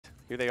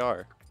Here they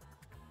are.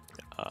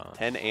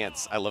 10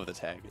 ants. I love the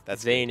tag.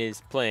 That's Xane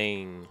is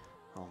playing.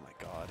 Oh my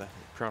god.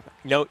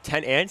 No,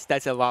 10 ants.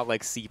 That's a lot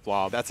like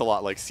C-Blob. That's a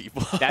lot like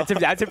C-Blob.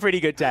 That's a pretty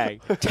good tag.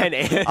 10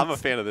 ants. I'm a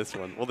fan of this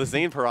one. Well, the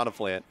Xane Piranha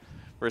plant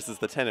versus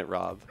the Tenant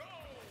R.O.B.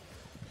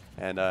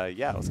 And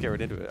yeah, let's get right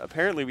into it.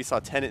 Apparently, we saw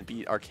Tenant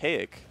beat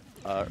Archaic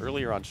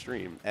earlier on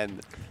stream,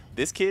 and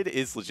this kid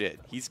is legit.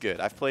 He's good.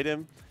 I've played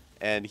him,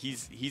 and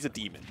he's a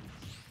demon.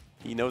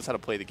 He knows how to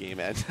play the game,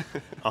 and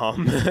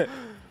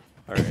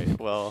all right.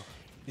 Well,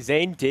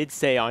 Xane did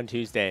say on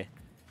Tuesday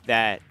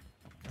that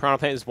Piranha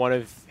Plant is one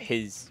of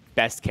his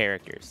best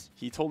characters.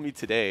 He told me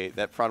today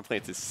that Piranha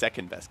Plant's his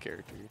second best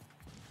character.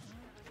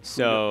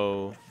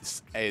 So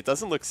hey, it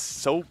doesn't look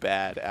so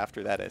bad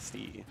after that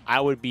SD.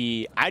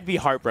 I'd be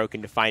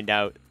heartbroken to find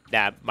out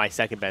that my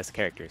second best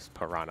character is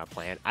Piranha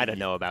Plant. I don't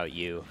know about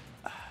you.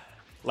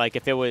 Like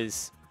if it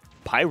was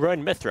Pyra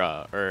and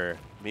Mithra or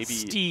maybe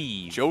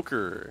Steve.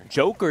 Joker.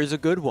 Joker is a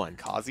good one.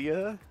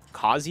 Kazuya?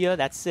 Kazuya,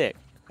 that's sick.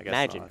 I guess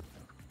Imagine. Not.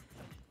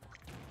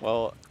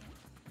 Well,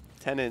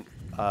 Tenant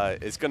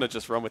is gonna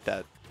just run with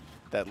that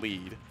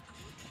lead.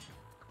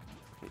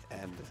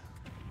 And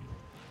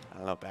I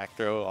don't know, back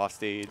throw off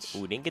stage.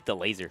 Ooh, didn't get the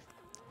laser.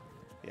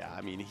 Yeah,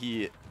 I mean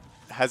he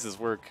has his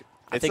work.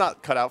 It's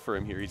not cut out for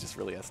him here. He just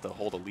really has to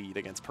hold a lead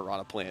against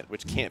Piranha Plant,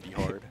 which can't be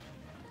hard.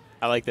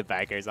 I like the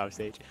back airs off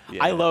stage.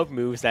 Yeah. I love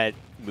moves that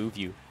move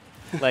you.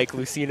 Like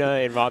Lucina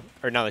and R.O.B,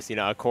 or not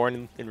Lucina,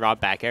 Corn and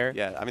R.O.B back air.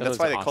 Yeah, I mean, that's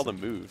why they call them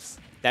moves.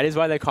 That is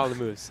why they call them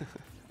moves.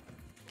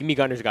 Gimme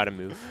Gunner's got a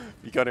move.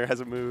 Gunner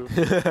has a move.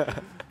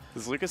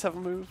 Does Lucas have a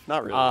move?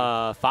 Not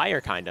really. Fire,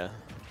 kinda.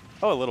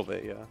 Oh, a little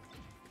bit, yeah.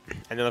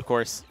 And then, of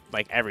course,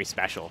 like every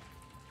special.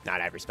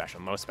 Not every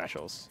special, most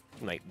specials.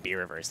 Like,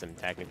 B-reverse them,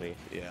 technically.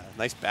 Yeah,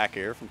 nice back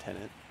air from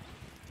Tenant.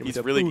 He's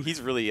really,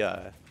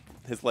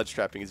 his ledge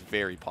trapping is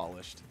very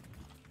polished.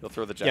 He'll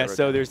throw the gyro Yeah,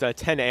 so down. there's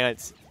 10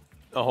 ants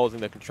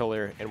holding the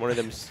controller, and one of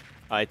them's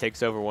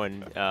takes over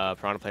when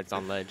Piranha Plant's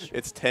on ledge.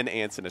 It's 10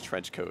 ants in a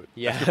trench coat.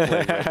 Yeah.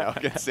 Playing right now.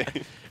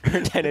 Insane.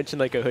 Or 10 inch in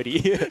like a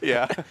hoodie.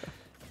 Yeah.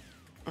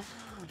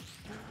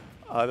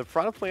 The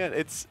Piranha Plant,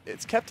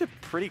 it's kept it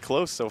pretty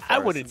close so far. I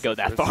wouldn't go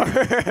that far.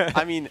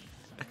 I mean,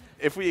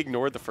 if we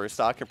ignored the first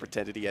stock and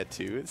pretended he had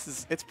 2,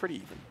 it's pretty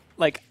even.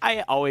 Like,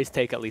 I always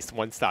take at least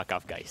 1 stock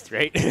off Geist,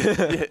 right?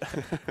 Yeah.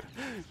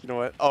 You know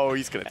what? Oh,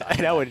 he's going to die.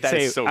 And I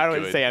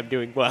wouldn't say I'm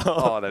doing well.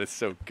 Oh, that is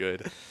so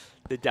good.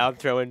 The down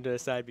throw into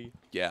side B.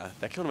 Yeah,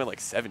 that killed him at like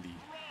 70.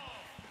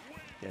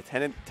 Yeah,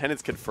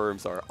 Tenant's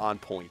confirms are on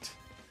point.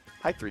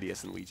 Hi,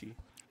 3DS and Luigi.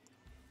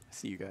 I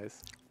see you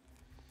guys.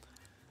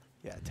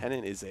 Yeah,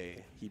 Tenant is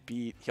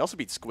he also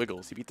beat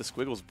Squiggles. He beat the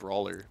Squiggles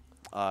Brawler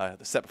the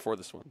set before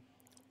this one.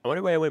 I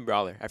wonder why I win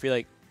Brawler. I feel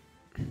like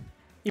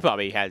he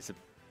probably has some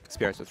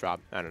spirits with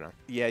R.O.B. I don't know.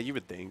 Yeah, you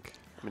would think.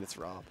 I mean, it's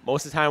R.O.B.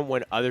 Most of the time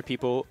when other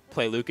people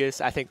play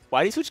Lucas, I think,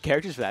 why do you switch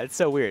characters for that? It's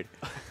so weird.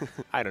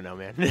 I don't know,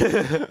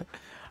 man.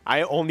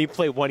 I only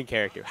play one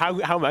character. How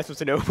am I supposed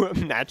to know what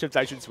matchups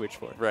I should switch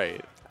for?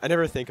 Right. I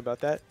never think about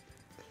that.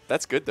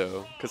 That's good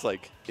though, because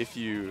like if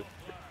you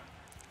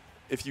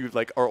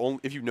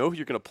know who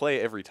you're gonna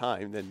play every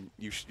time, then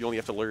you only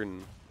have to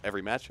learn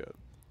every matchup.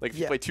 Like if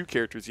you play 2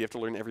 characters, you have to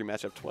learn every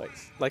matchup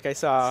twice. Like I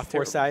saw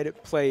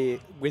Foresight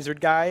play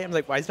Wizard Guy. I'm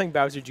like, why is he playing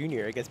Bowser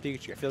Jr. against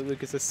Pikachu? I feel like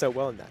Lucas does so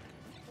well in that.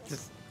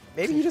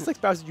 Maybe he just likes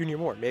Bowser Jr.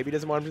 more. Maybe he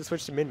doesn't want him to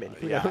switch to Min Min.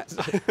 Yeah.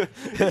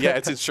 Yeah,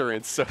 it's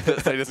insurance, so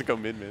that he doesn't go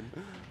Min Min.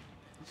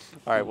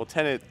 All right, well,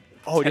 Tenant.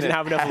 Oh, he doesn't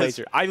have enough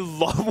laser. I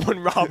love when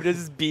R.O.B does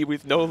his B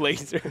with no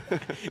laser.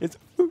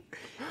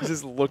 He's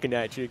just looking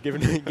at you,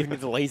 giving you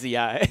the lazy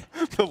eye.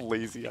 The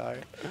lazy eye.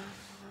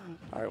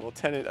 All right, well,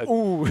 Tenant.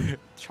 Ooh,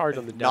 charge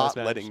on the down not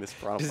smash. letting this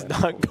problem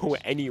does not go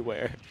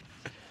anywhere.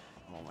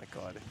 Oh my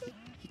god,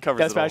 he covers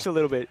Down it smash all.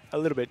 a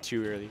little bit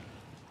too early.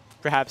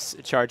 Perhaps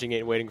charging it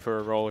and waiting for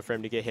a roll for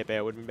him to get hit by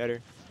it would have been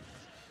better.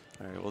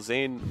 All right, well,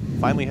 Xane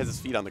finally has his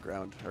feet on the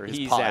ground, or his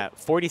He's pod. at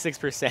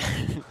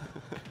 46%.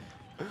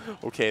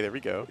 Okay, there we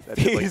go.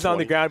 He's on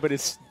the ground, but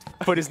his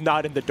foot is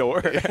not in the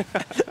door.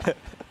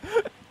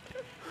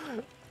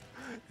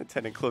 And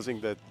Tenant closing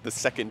the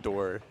second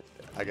door,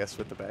 I guess,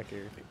 with the back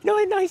air. No,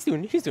 he's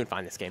doing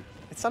fine this game.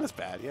 It's not as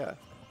bad, yeah.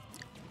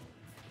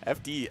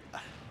 FD,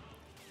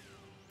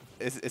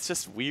 it's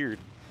just weird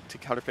to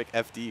counterpick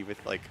FD with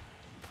like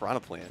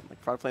Piranha Plant.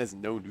 Like Piranha Plant has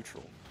no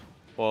neutral.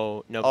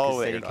 Well, no, because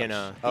then air he can.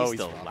 dodge. He's He's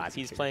still wrong. alive.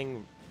 He's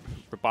playing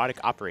robotic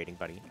operating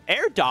buddy.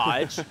 Air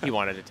dodge. He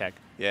wanted to tech.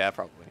 Yeah,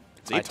 probably.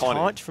 So A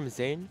taunt from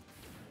Xane.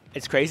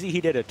 It's crazy. He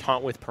did a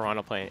taunt with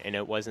Piranha Plant, and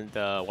it wasn't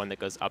the one that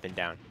goes up and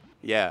down.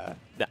 Yeah.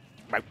 The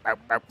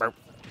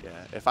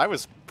Yeah. If I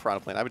was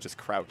Piranha Plant, I would just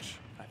crouch.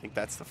 I think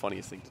that's the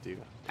funniest thing to do.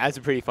 That's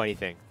a pretty funny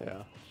thing.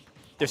 Yeah.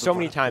 There's so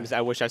many times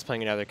I wish I was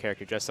playing another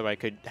character just so I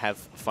could have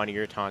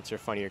funnier taunts or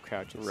funnier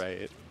crouches.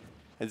 Right.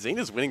 And Xane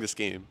is winning this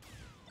game.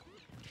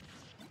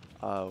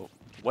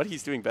 What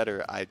he's doing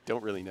better, I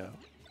don't really know.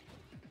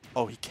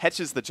 Oh, he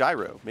catches the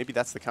gyro. Maybe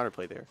that's the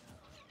counterplay there.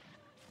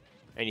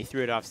 And he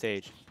threw it off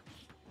stage.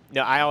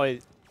 No,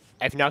 if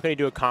you're not going to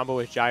do a combo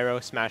with gyro,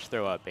 smash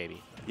throw up,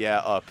 baby. Yeah,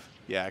 up.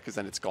 Yeah, because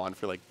then it's gone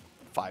for like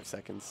 5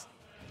 seconds.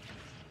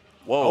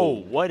 Whoa. Oh,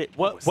 what?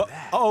 was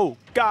that? Oh,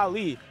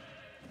 golly.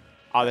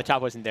 Oh, the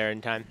top wasn't there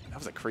in time. That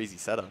was a crazy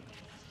setup.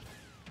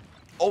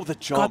 Oh, the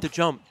jump. Got the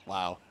jump.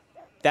 Wow.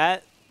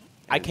 That,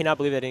 I cannot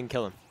believe that didn't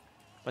kill him.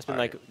 Must have been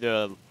All like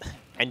the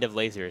end of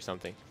laser or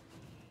something.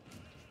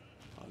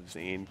 Oh,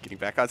 xane getting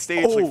back on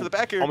stage. Look for the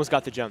back air. Almost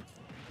got the jump.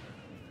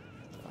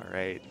 All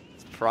right.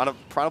 Piranha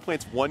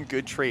Plant's one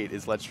good trait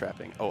is ledge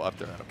trapping. Oh, up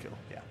there, auto kill.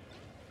 Yeah.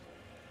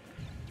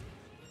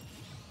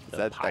 Is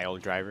The pile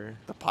driver.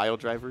 the pile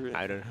driver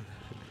I don't know.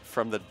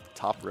 from the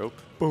top rope?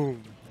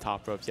 Boom.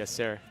 Top ropes, yes,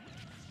 sir.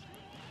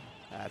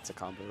 That's a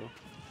combo.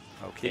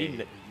 Okay. Did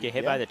he get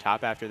hit by the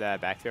top after that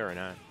back throw or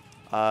not?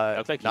 It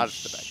looked like not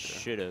he at the back throw.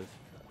 should have.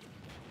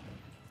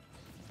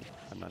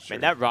 I'm not sure.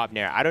 Man, that R.O.B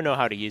nair, I don't know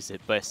how to use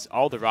it, but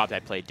all the R.O.Bs I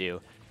play do,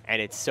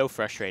 and it's so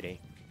frustrating.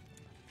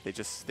 They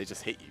just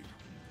hit you.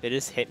 They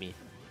just hit me.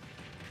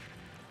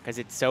 Because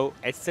it's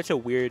such a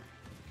weird,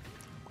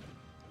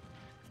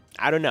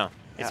 I don't know.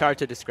 It's hard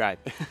to describe.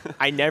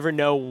 I never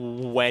know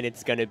when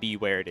it's going to be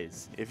where it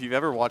is. If you've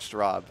ever watched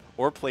R.O.B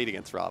or played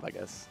against R.O.B,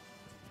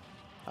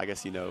 I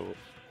guess you know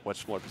what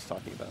Schmorp is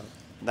talking about.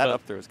 And that But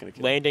up throw is going to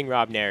kill. Landing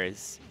R.O.B nair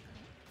is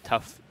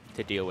tough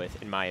to deal with,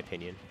 in my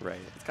opinion. Right.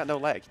 It's got no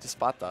lag. You just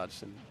spot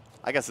dodged, and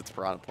I guess it's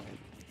Piranha Plant.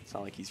 It's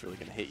not like he's really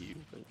going to hit you.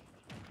 But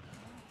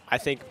I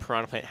think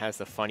Piranha Plant has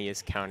the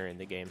funniest counter in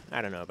the game.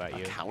 I don't know about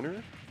you.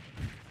 Counter?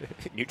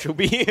 Neutral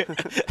B.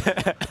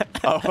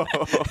 Oh,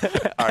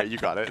 all right, you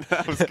got it.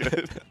 That was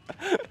good.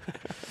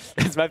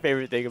 That's my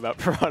favorite thing about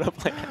Piranha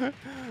Plant.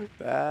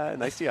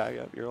 Nice DI.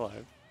 Yeah, you're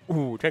alive.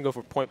 Ooh, trying to go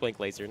for point blank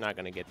laser. Not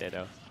going to get there,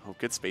 though. Oh,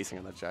 good spacing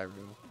on that gyro.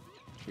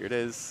 Here it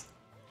is.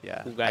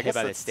 Yeah. Who got hit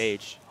by the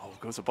stage. Oh,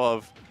 goes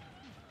above.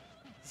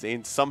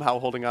 xane somehow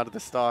holding on to the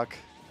stock.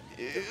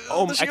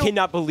 Oh, the I shield.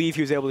 cannot believe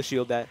he was able to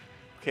shield that.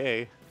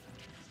 Okay.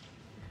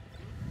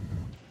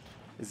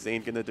 Is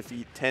xane going to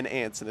defeat 10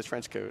 ants in a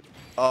trench coat?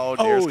 Oh,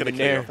 Nair's going to the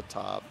kill Nair. off the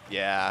top.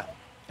 Yeah.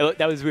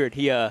 That was weird.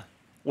 He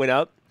went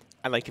up,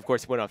 and like of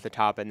course he went off the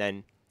top, and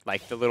then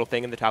like the little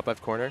thing in the top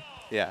left corner,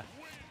 Yeah.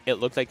 it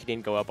looked like he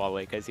didn't go up all the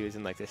way because he was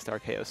in like the star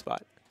KO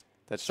spot.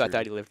 That's So true. I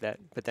thought he lived that,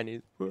 but then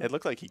he. It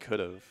looked like he could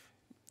have.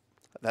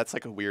 That's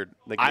like a weird.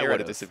 Like I Nair at a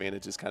would've.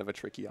 disadvantage is kind of a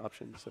tricky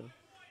option. So